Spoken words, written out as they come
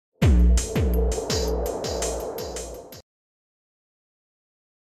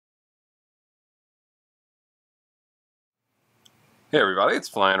Hey everybody, it's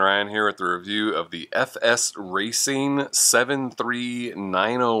Flyin Ryan here with the review of the FS Racing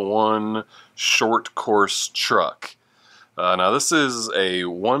 73901 short course truck. Now this is a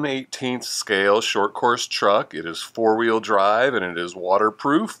 1/18 scale short course truck. It is four-wheel drive and it is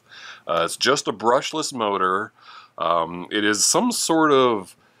waterproof. It's just a brushless motor. It is some sort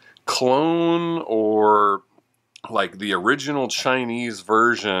of clone or like the original Chinese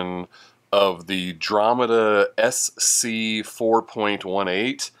version of the Dromida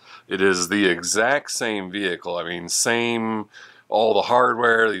SC4.18. It is the exact same vehicle. I mean, same, all the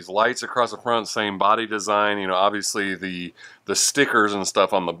hardware, these lights across the front, same body design. You know, obviously the stickers and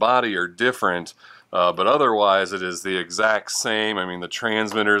stuff on the body are different, but otherwise it is the exact same. I mean, the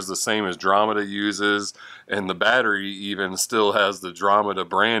transmitter is the same as Dromida uses, and the battery even still has the Dromida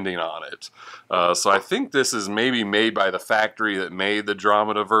branding on it. So I think this is maybe made by the factory that made the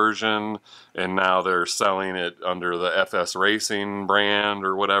Dromida version, and now they're selling it under the FS Racing brand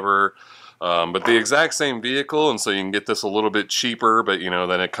or whatever. But the exact same vehicle, and so you can get this a little bit cheaper, but you know,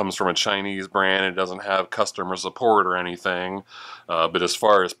 then it comes from a Chinese brand. It doesn't have customer support or anything. But as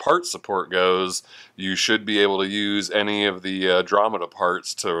far as part support goes, you should be able to use any of the Dromida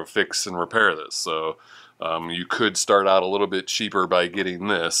parts to fix and repair this. So you could start out a little bit cheaper by getting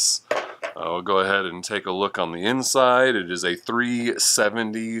this. I'll go ahead and take a look on the inside. It is a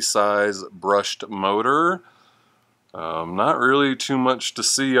 370 size brushed motor. Not really too much to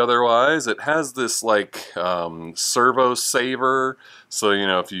see otherwise. It has this like servo saver, so you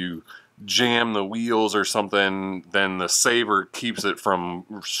know, if you jam the wheels or something, then the saver keeps it from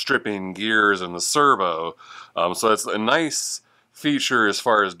stripping gears in the servo. So that's a nice feature as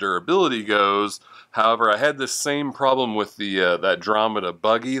far as durability goes. However, I had this same problem with the that Dromida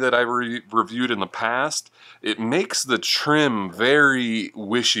buggy that I reviewed in the past. It makes the trim very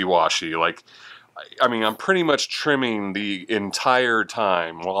wishy-washy. Like, I mean, I'm pretty much trimming the entire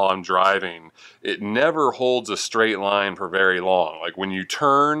time while I'm driving. It never holds a straight line for very long. Like when you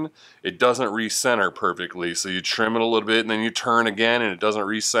turn, it doesn't recenter perfectly. So you trim it a little bit and then you turn again and it doesn't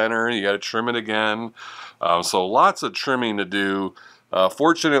recenter. You got to trim it again. So lots of trimming to do.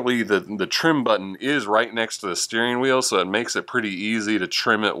 Fortunately, the trim button is right next to the steering wheel, so it makes it pretty easy to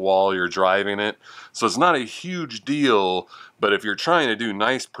trim it while you're driving it. So it's not a huge deal, but if you're trying to do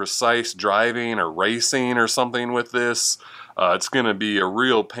nice, precise driving or racing or something with this, it's going to be a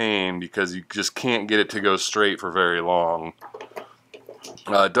real pain because you just can't get it to go straight for very long.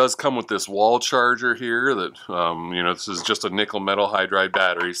 It does come with this wall charger here that, you know, this is just a nickel metal hydride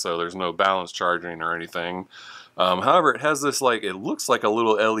battery, so there's no balance charging or anything. However, it has this, like, it looks like a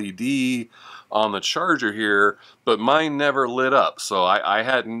little LED on the charger here, but mine never lit up, so I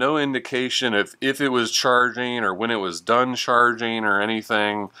had no indication if it was charging or when it was done charging or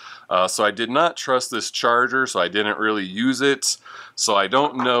anything. So I did not trust this charger, so I didn't really use it. So I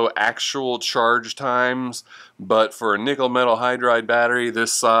don't know actual charge times, but for a nickel metal hydride battery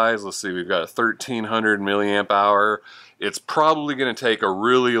this size, let's see, we've got a 1300 milliamp hour. It's probably going to take a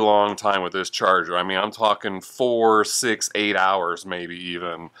really long time with this charger. I mean, I'm talking 4, 6, 8 hours maybe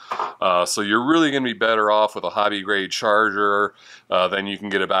even. So you're really going to be better off with a hobby grade charger. Then you can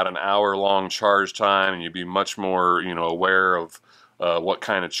get about an hour long charge time and you'd be much more, you know, aware of what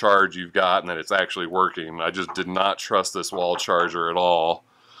kind of charge you've got and that it's actually working. I just did not trust this wall charger at all.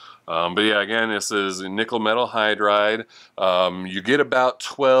 But yeah, again, this is nickel metal hydride. You get about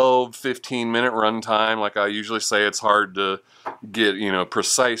 12-15 minute run time. Like I usually say, it's hard to get, you know,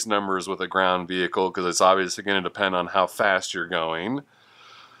 precise numbers with a ground vehicle because it's obviously going to depend on how fast you're going.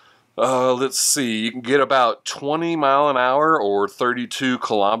 Let's see, you can get about 20 mile an hour or 32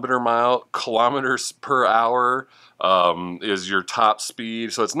 kilometers per hour is your top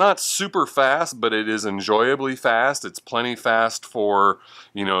speed. So it's not super fast, but it is enjoyably fast. It's plenty fast for,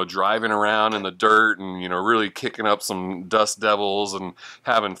 you know, driving around in the dirt and, you know, really kicking up some dust devils and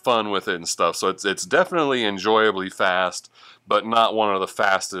having fun with it and stuff. So it's definitely enjoyably fast, but not one of the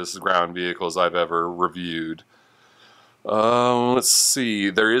fastest ground vehicles I've ever reviewed. Let's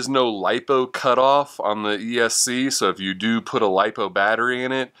see, there is no LiPo cutoff on the ESC, so if you do put a LiPo battery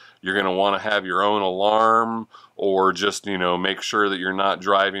in it, you're going to want to have your own alarm or just, you know, make sure that you're not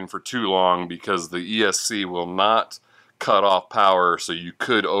driving for too long because the ESC will not cut off power, so you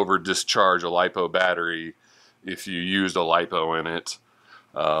could over discharge a LiPo battery if you used a LiPo in it.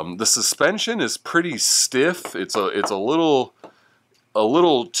 The suspension is pretty stiff. It's a little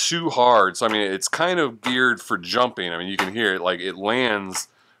too hard. So I mean, it's kind of geared for jumping. I mean, you can hear it, like it lands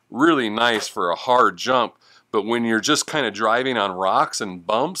really nice for a hard jump, but when you're just kind of driving on rocks and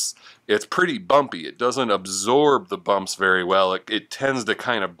bumps, it's pretty bumpy. It doesn't absorb the bumps very well. It tends to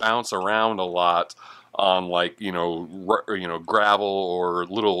kind of bounce around a lot on like, gravel or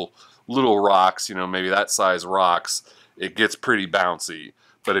little rocks, maybe that size rocks, it gets pretty bouncy.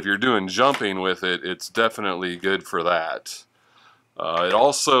 But if you're doing jumping with it, it's definitely good for that. It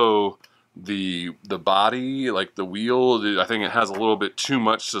also, the body, like the wheel, I think it has a little bit too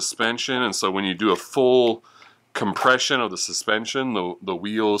much suspension, and so when you do a full compression of the suspension, the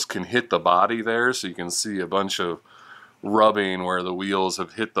wheels can hit the body there, so you can see a bunch of rubbing where the wheels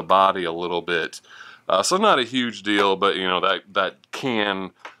have hit the body a little bit. So not a huge deal, but that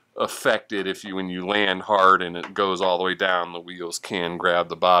can affect it if when you land hard and it goes all the way down, the wheels can grab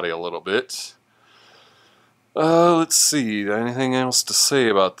the body a little bit. Let's see, anything else to say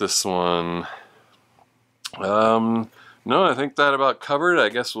about this one? No, I think that about covered. I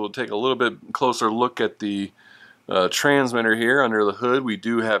guess we'll take a little bit closer look at the transmitter here. Under the hood, we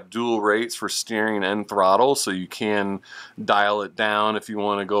do have dual rates for steering and throttle, so you can dial it down if you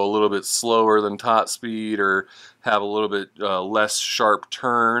want to go a little bit slower than top speed or have a little bit less sharp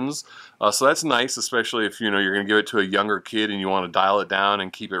turns. So that's nice, especially if you're going to give it to a younger kid and you want to dial it down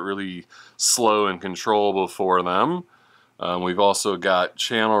and keep it really slow and controllable for them. We've also got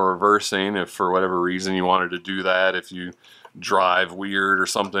channel reversing if for whatever reason you wanted to do that. If you drive weird or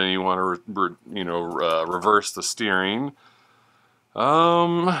something, you want to reverse the steering.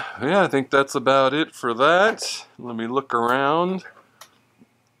 Yeah, I think that's about it for that. Let me look around.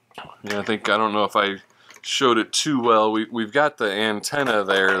 Yeah, I don't know if I showed it too well. We've got the antenna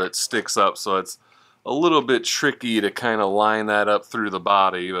there that sticks up, so it's a little bit tricky to kind of line that up through the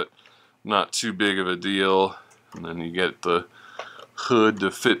body, but not too big of a deal. And then you get the hood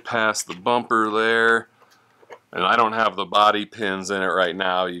to fit past the bumper there. And I don't have the body pins in it right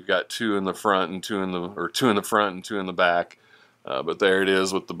now. You've got two in the front and two in the front and two in the back. But there it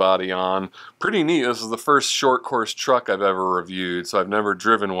is with the body on. Pretty neat. This is the first short course truck I've ever reviewed, so I've never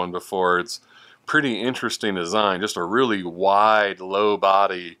driven one before. It's pretty interesting design. Just a really wide, low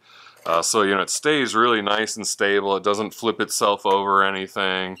body. So it stays really nice and stable. It doesn't flip itself over or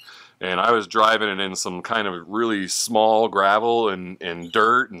anything. And I was driving it in some kind of really small gravel and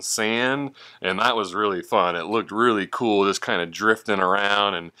dirt and sand, and that was really fun. It looked really cool, just kind of drifting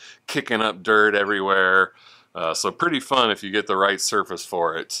around and kicking up dirt everywhere. So pretty fun if you get the right surface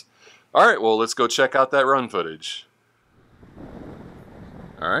for it. Alright, well, let's go check out that run footage.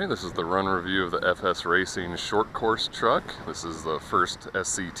 Alright, this is the run review of the FS Racing short course truck. This is the first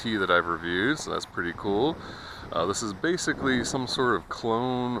SCT that I've reviewed, so that's pretty cool. This is basically some sort of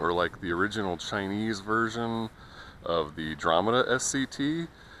clone or like the original Chinese version of the Dromida SCT.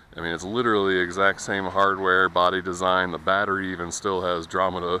 I mean, it's literally the exact same hardware, body design. The battery even still has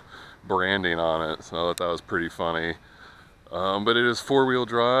Dromida branding on it, so I thought that was pretty funny. But it is four-wheel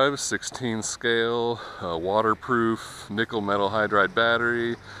drive, 16 scale, waterproof, nickel metal hydride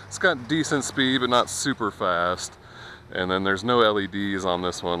battery. It's got decent speed, but not super fast. And then there's no LEDs on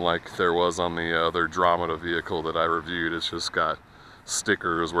this one like there was on the other Dromida vehicle that I reviewed. It's just got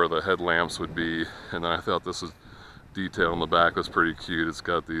stickers where the headlamps would be. And then I thought this was detail in the back was pretty cute. It's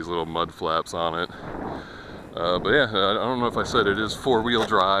got these little mud flaps on it. But yeah, I don't know if I said it is four-wheel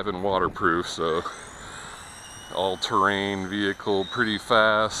drive and waterproof, so all-terrain vehicle, pretty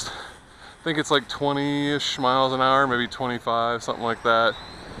fast. I think it's like 20-ish miles an hour, maybe 25, something like that.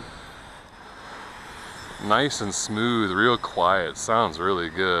 Nice and smooth, real quiet, sounds really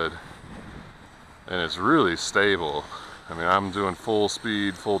good. And it's really stable. I mean, I'm doing full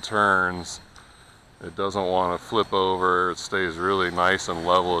speed, full turns. It doesn't want to flip over. It stays really nice and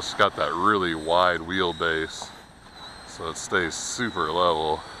level. It's got that really wide wheelbase, so it stays super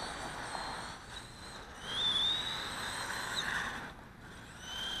level.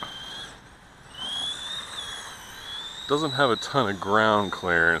 Doesn't have a ton of ground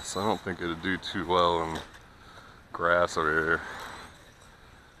clearance. I don't think it'd do too well in grass over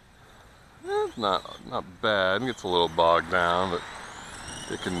here. Not bad. It gets a little bogged down, but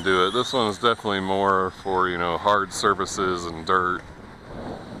it can do it. This one is definitely more for, hard surfaces and dirt.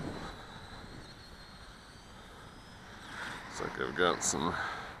 Looks like I've got some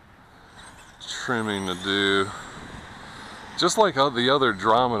trimming to do. Just like the other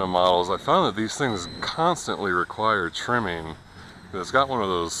Dromida models, I found that these things constantly require trimming. It's got one of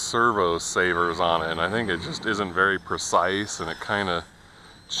those servo savers on it, and I think it just isn't very precise, and it kind of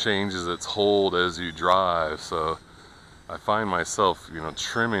changes its hold as you drive. So I find myself,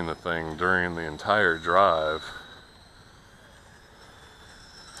 trimming the thing during the entire drive.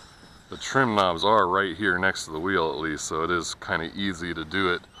 The trim knobs are right here next to the wheel at least, so it is kind of easy to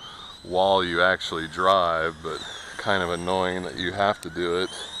do it while you actually drive, but kind of annoying that you have to do it.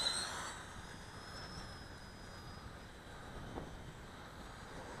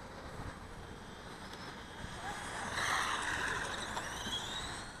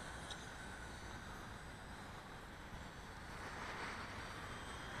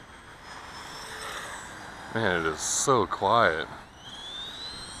 Man, it is so quiet.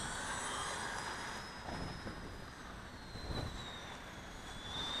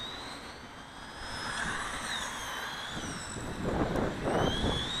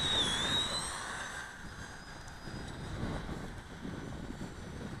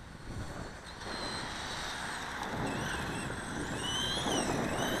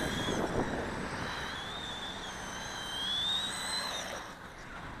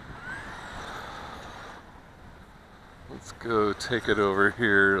 Let's go take it over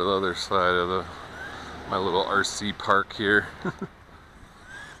here to the other side of my little RC park here.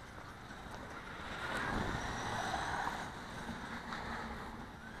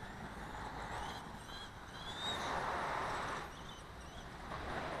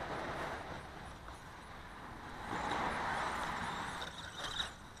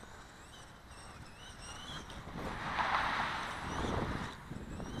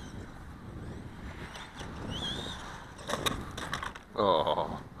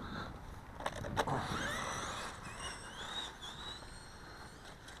 Oh.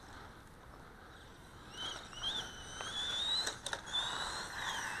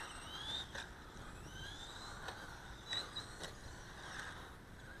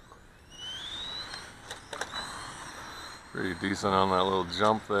 Pretty decent on that little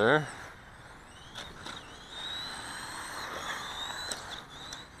jump there.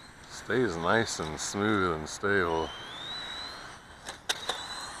 Stays nice and smooth and stable.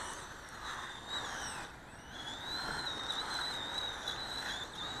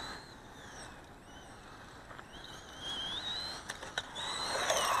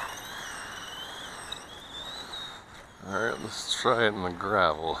 Alright, let's try it in the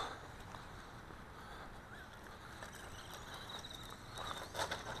gravel.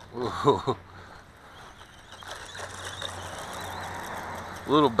 Whoa.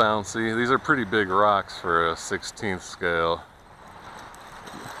 A little bouncy. These are pretty big rocks for a 16th scale.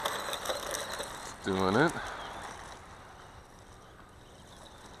 It's doing it.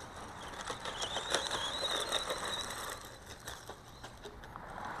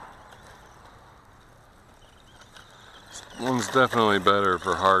 One's definitely better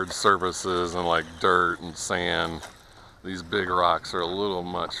for hard surfaces and like dirt and sand. These big rocks are a little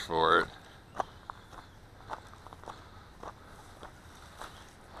much for it.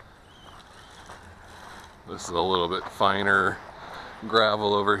 This is a little bit finer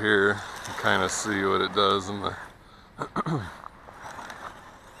gravel over here. You kind of see what it does in the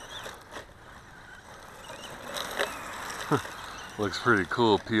looks pretty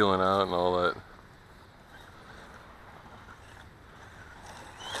cool peeling out and all that.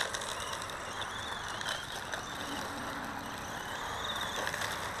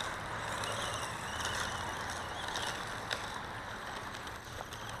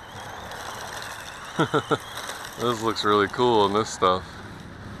 This looks really cool in this stuff.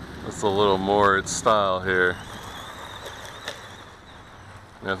 It's a little more its style here.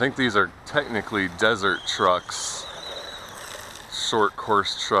 And I think these are technically desert trucks, short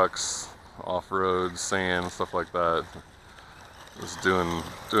course trucks, off-road, sand, stuff like that. It's doing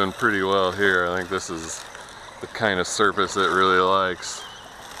pretty well here. I think this is the kind of surface it really likes.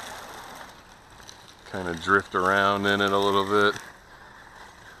 Kind of drift around in it a little bit.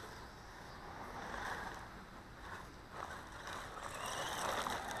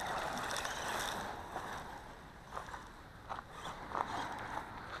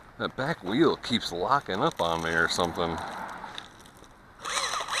 That back wheel keeps locking up on me or something.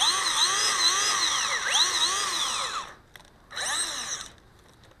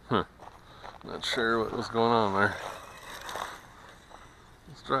 Not sure what was going on there.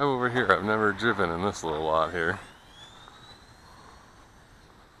 Let's drive over here. I've never driven in this little lot here.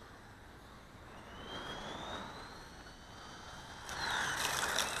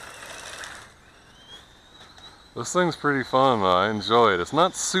 This thing's pretty fun though. I enjoy it. It's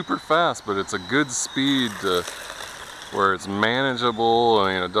not super fast, but it's a good speed to where it's manageable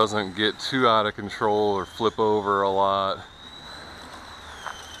and it doesn't get too out of control or flip over a lot.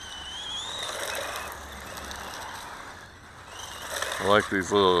 I like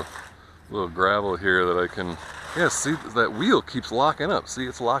these little gravel here that I can, yeah, see that wheel keeps locking up. See,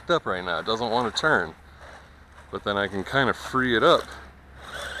 it's locked up right now. It doesn't want to turn. But then I can kind of free it up.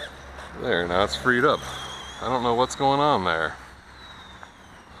 There, now it's freed up. I don't know what's going on there.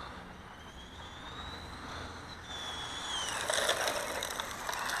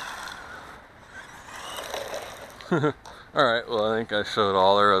 Alright, well I think I showed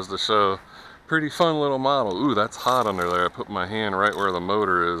all there is to show. Pretty fun little model. Ooh, that's hot under there. I put my hand right where the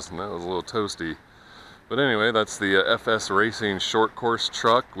motor is and that was a little toasty. But anyway, that's the FS Racing short course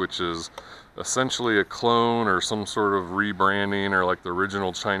truck, which is essentially a clone or some sort of rebranding, or like the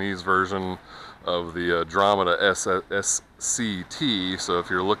original Chinese version of the Dromida SC4.18. So if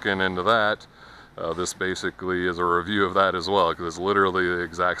you're looking into that, this basically is a review of that as well, because it's literally the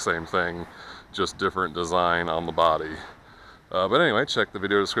exact same thing, just different design on the body. But anyway, check the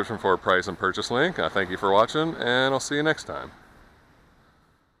video description for a price and purchase link. I thank you for watching, and I'll see you next time.